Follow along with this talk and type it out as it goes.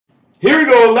Here we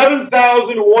go,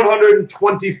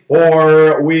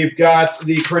 11,124. We've got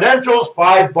the credentials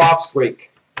 5-box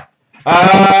break.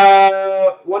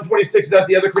 126, is that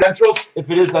the other credentials? If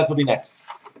it is, that'll be next.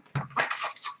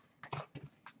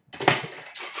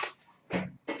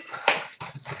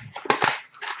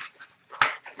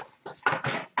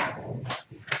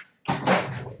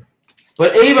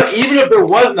 But Ava, even if there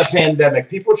wasn't a pandemic,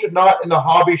 people should not, in the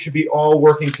hobby, should be all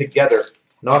working together,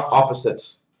 not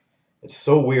opposites. It's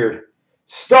so weird.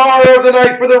 Star of the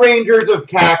Night for the Rangers of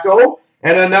Kako,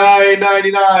 and a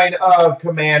 $9.99 of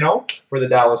Kamano for the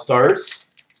Dallas Stars.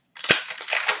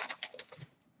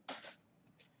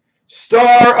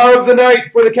 Star of the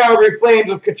Night for the Calgary Flames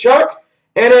of Tkachuk,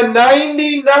 and a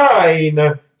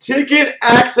 $99 ticket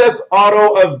access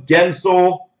auto of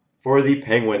Gensel for the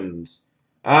Penguins.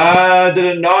 Did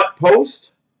it not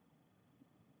post?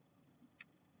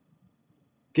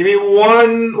 Give me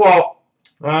one. Well,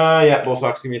 yeah, Bull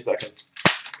Sox, give me a second.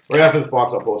 Right after this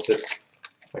box, I'll post it.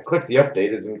 I clicked the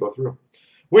update, it didn't go through.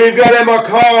 We've got Emma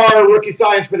Carr, rookie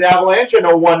signs for the Avalanche, and a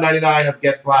 $1.99 of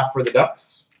Getzlaf for the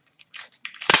Ducks.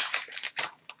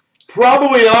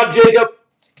 Probably not, Jacob.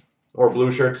 Or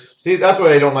blue shirts. See, that's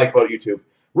what I don't like about YouTube.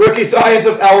 Rookie signs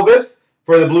of Elvis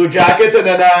for the Blue Jackets, and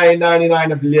a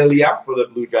 $9.99 of Lilia for the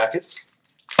Blue Jackets.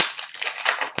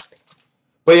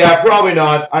 But yeah, probably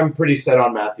not. I'm pretty set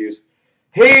on Matthews.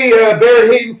 Hey,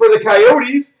 Barrett Hayton for the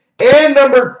Coyotes, and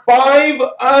number 5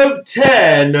 of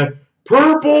 10,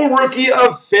 purple rookie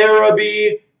of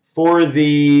Farabee for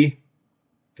the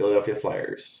Philadelphia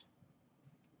Flyers.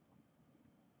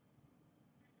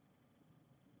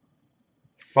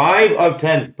 5 of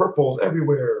 10, purples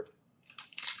everywhere.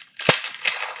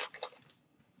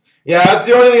 Yeah, that's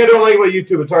the only thing I don't like about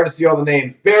YouTube. It's hard to see all the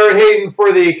names. Barrett Hayton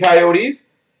for the Coyotes.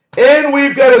 And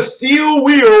we've got a Steel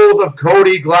Wheels of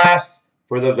Cody Glass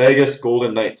for the Vegas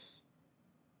Golden Knights.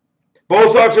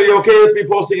 Bull Sox, are you okay with me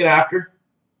posting it after?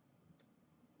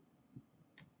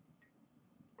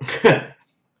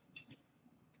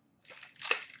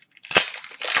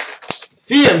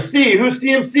 CMC, who's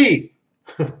CMC?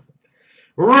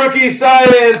 Rookie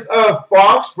Science of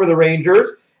Fox for the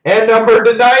Rangers. And number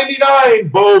to 99,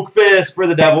 Boguefist for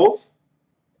the Devils.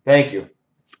 Thank you.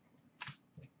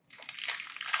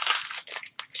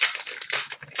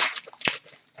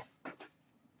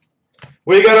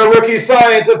 We got a Rookie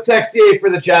Science of Texier for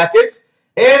the Jackets.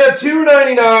 And a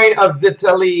 $2.99 of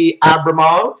Vitaly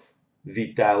Abramov.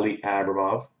 Vitaly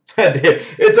Abramov.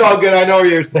 It's all good. I know what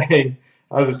you're saying.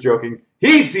 I was just joking.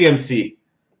 He's CMC.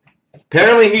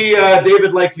 Apparently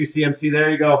David likes you, CMC. There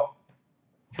you go.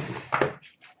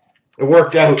 It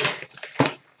worked out.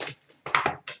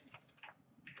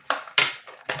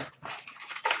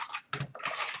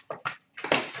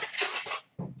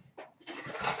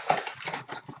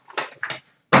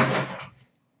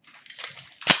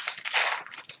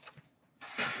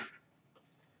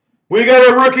 We got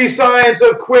a Rookie Science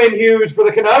of Quinn Hughes for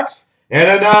the Canucks, and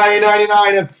a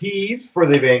 $9.99 of Teves for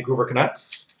the Vancouver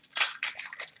Canucks.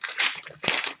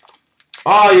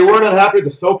 Oh, you weren't unhappy with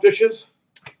the soap dishes?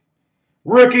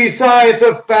 Rookie Science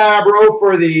of Fabro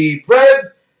for the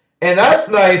Preds. And that's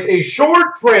nice. A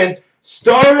short print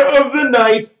Star of the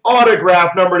Night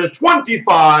autograph number to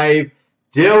 25,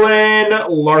 Dylan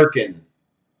Larkin.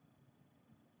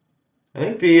 I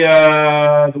think the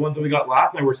ones that we got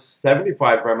last night were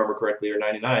 75, if I remember correctly, or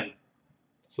 99.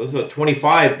 So this is a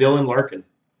 25, Dylan Larkin.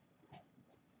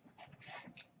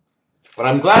 But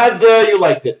I'm glad you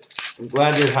liked it. I'm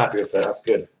glad you're happy with that. That's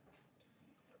good.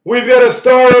 We've got a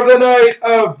Star of the Night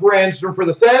of Brandstrom for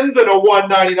the Sens and a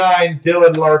 $1.99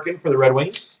 Dylan Larkin for the Red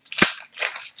Wings.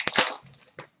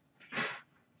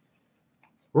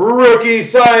 Rookie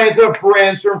Science of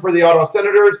Brandstrom for the Ottawa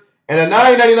Senators and a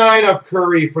 $9.99 of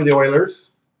Curry for the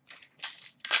Oilers.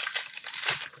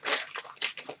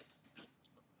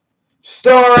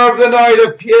 Star of the Night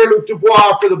of Pierre-Luc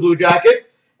Dubois for the Blue Jackets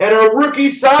and a Rookie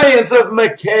Science of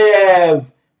Mikheyev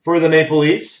for the Maple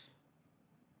Leafs.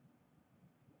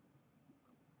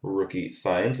 Rookie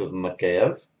Science of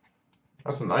Mikheyev.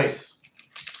 That's nice.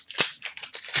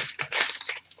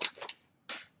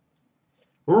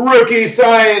 Rookie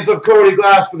Science of Cody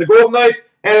Glass for the Golden Knights.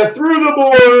 And a Through the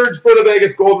Boards for the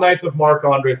Vegas Golden Knights of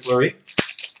Marc-Andre Fleury.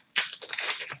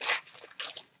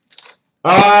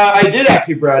 I did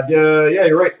actually, Brad. Yeah,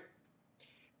 you're right.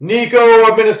 Nico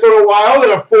of Minnesota Wild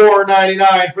and a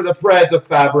 $4.99 for the Preds of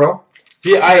Fabro.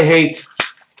 See, I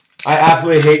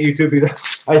absolutely hate YouTube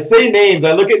because I say names.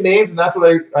 I look at names, and that's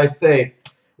what I say.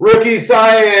 Rookie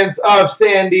Science of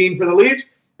Sandine for the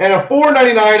Leafs, and a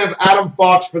 $4.99 of Adam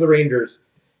Fox for the Rangers.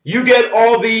 You get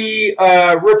all the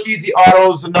rookies, the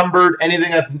autos, the numbered,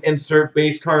 anything that's an insert,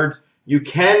 base cards. you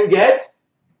can get.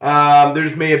 There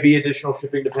just may be additional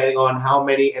shipping depending on how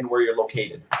many and where you're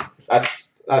located. That's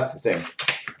the thing.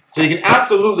 So you can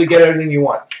absolutely get everything you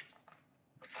want.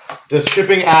 Just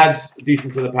shipping adds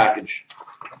decent to the package.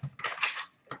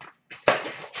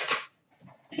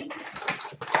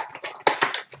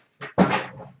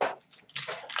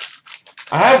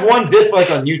 I have one dislike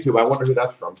on YouTube. I wonder who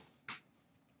that's from.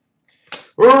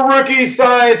 Rookie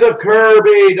Science of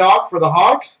Kirby Doc for the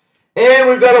Hawks. And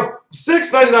we've got a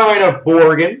 $6.99 of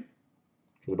Borgen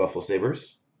for the Buffalo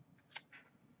Sabres.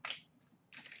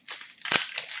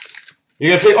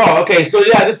 You're gonna say, oh, okay, so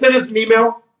yeah, just send us an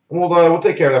email, and we'll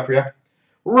take care of that for you.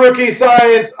 Rookie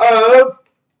Science of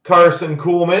Carson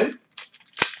Kuhlman.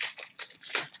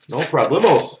 No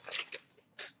problemos.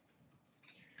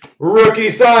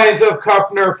 Rookie Science of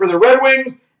Kuffner for the Red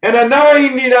Wings, and a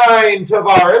 99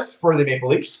 Tavares for the Maple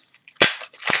Leafs.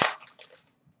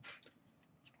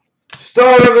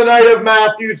 Star of the Night of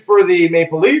Matthews for the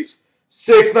Maple Leafs.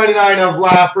 $6.99 of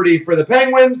Lafferty for the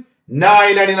Penguins.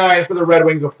 $9.99 for the Red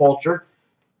Wings of Fulcher.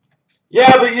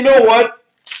 Yeah, but you know what?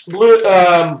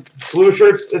 Blue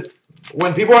shirts,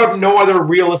 when people have no other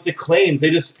realistic claims, they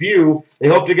just spew, they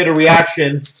hope to get a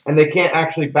reaction, and they can't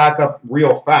actually back up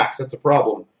real facts. That's a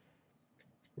problem.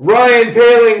 Ryan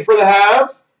Paling for the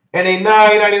Habs, and a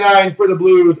 $9.99 for the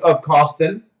Blues of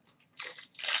Costin.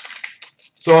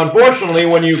 So unfortunately,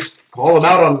 when you call them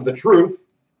out on the truth,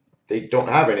 they don't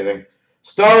have anything.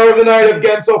 Star of the Night of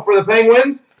Gensel for the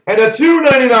Penguins, and a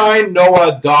 $2.99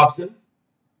 Noah Dobson.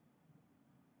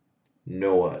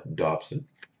 Noah Dobson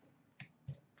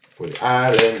for the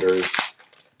Islanders.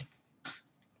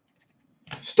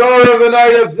 Star of the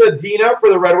Night of Zadina for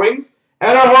the Red Wings,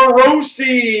 and a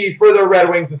Hiroshi for the Red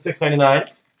Wings, at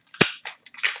 $6.99.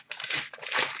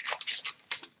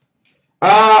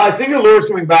 I think Allure's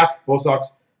coming back, both socks.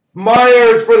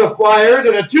 Myers for the Flyers,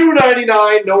 and a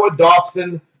 $2.99 Noah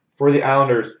Dobson for the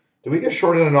Islanders. Did we get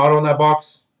shorted an auto in that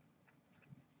box?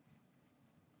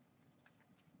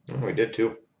 Oh, we did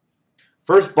too.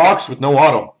 First box with no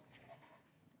auto.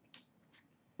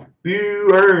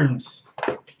 Boo earns.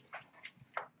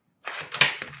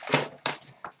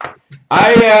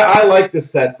 I like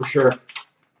this set for sure.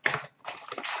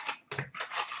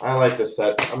 I like this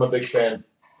set. I'm a big fan.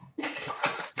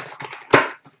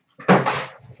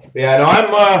 Yeah, no,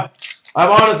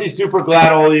 I'm honestly super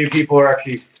glad all of you people are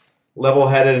actually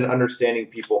level-headed and understanding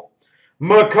people.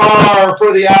 Makar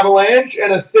for the Avalanche,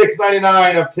 and a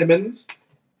 $6.99 of Timmins.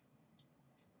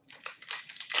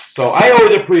 So I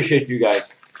always appreciate you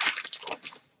guys.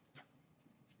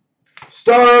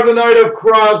 Star of the Night of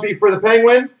Crosby for the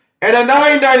Penguins, and a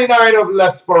 $9.99 of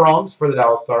L'Esperance for the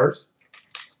Dallas Stars.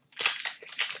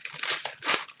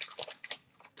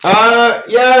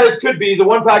 Yeah, it could be. The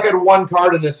one pack had one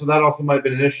card in this, so that also might have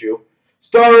been an issue.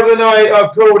 Star of the Night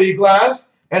of Cody Glass,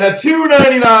 and a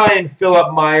 $2.99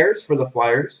 Philip Myers for the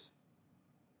Flyers.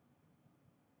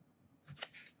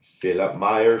 Philip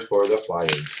Myers for the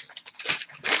Flyers.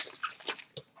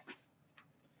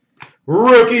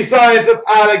 Rookie Science of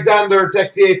Alexander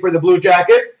Texier for the Blue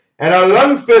Jackets, and a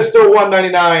Lundqvist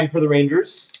 $1.99 for the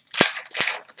Rangers.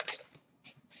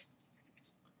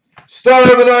 Star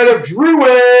of the Night of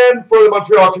Drouin for the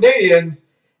Montreal Canadiens,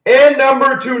 and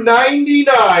number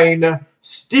 299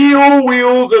 Steel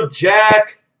Wheels of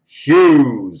Jack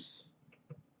Hughes.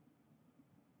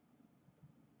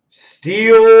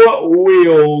 Steel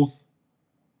Wheels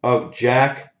of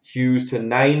Jack Hughes to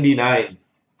 99.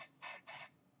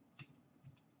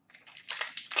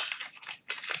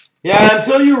 Yeah,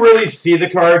 until you really see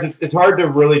the cards, it's hard to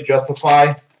really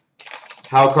justify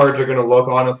how cards are going to look,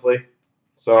 honestly.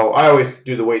 So I always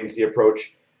do the wait and see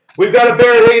approach. We've got a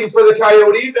Barrett Hayton for the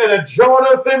Coyotes, and a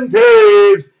Jonathan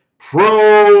Toews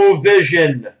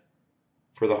Provision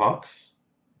for the Hawks.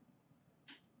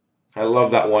 I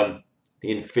love that one, the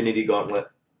Infinity Gauntlet.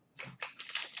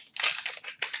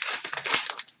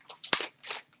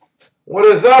 What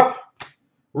is up?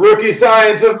 Rookie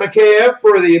Science of Mikheyev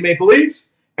for the Maple Leafs,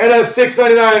 and a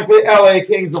 $6.99 for the LA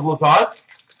Kings of Lazard.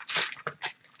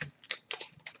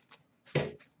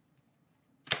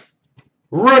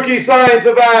 Rookie Science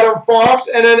of Adam Fox,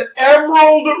 and an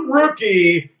Emerald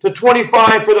Rookie to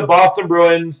 25 for the Boston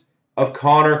Bruins of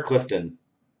Connor Clifton.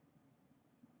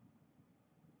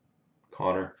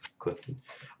 Connor Clifton.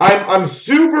 I'm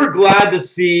super glad to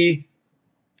see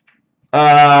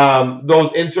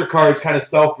those insert cards kind of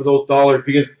sell for those dollars,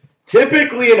 because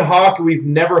typically in hockey we've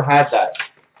never had that.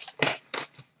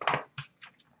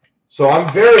 So I'm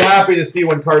very happy to see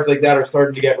when cards like that are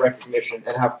starting to get recognition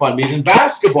and have fun. Because in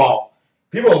basketball,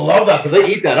 people love that, so they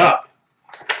eat that up.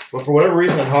 But for whatever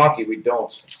reason in hockey, we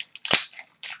don't.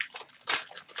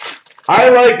 I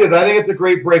like it. I think it's a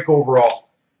great break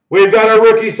overall. We've got a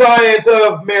rookie science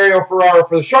of Mario Ferraro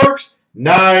for the Sharks.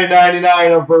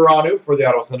 $9.99 of Veranu for the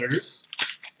Ottawa Senators.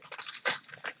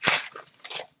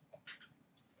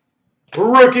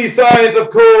 Rookie science of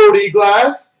Cody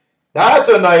Glass. That's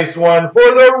a nice one for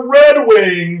the Red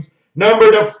Wings.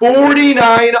 Number to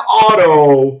 49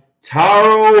 auto,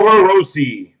 Taro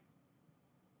Hirose.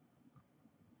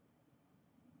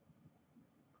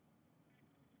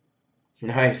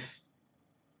 Nice.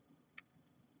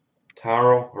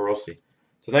 Taro Hirose.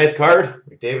 It's a nice card.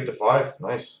 McDavid to 5.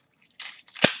 Nice.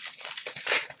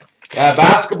 Yeah,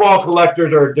 basketball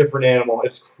collectors are a different animal.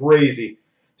 It's crazy.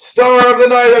 Star of the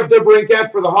Night of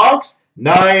DeBrincat for the Hawks.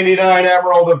 99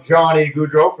 Emerald of Johnny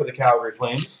Gaudreau for the Calgary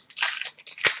Flames.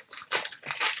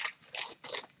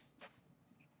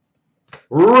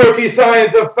 Rookie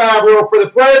Science of Fabro for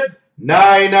the Preds.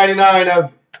 $9.99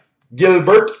 of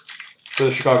Gilbert for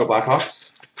the Chicago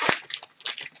Blackhawks.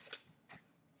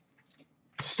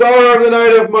 Star of the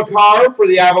Night of Makar for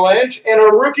the Avalanche. And a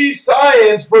Rookie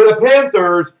Science for the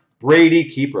Panthers, Brady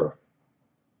Keeper.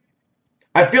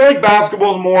 I feel like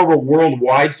basketball is more of a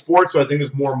worldwide sport, so I think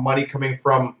there's more money coming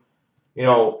from, you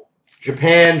know,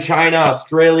 Japan, China,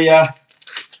 Australia.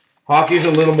 Hockey's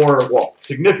a little more, well,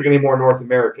 significantly more North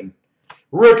American.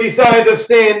 Rookie Science of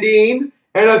Sandine,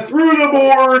 and a Through the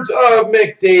Boards of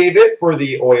McDavid for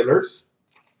the Oilers.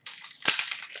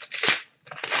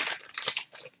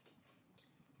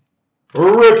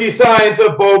 Rookie Science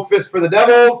of Boakfist for the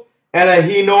Devils, and a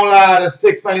Hinola to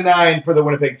 $6.99 for the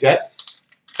Winnipeg Jets.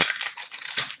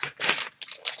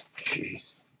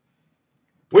 Jeez.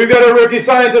 We've got a Rookie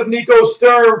Science of Nico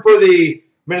Sturm for the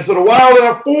Minnesota Wild, and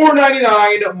a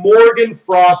 $4.99 Morgan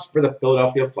Frost for the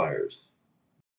Philadelphia Flyers.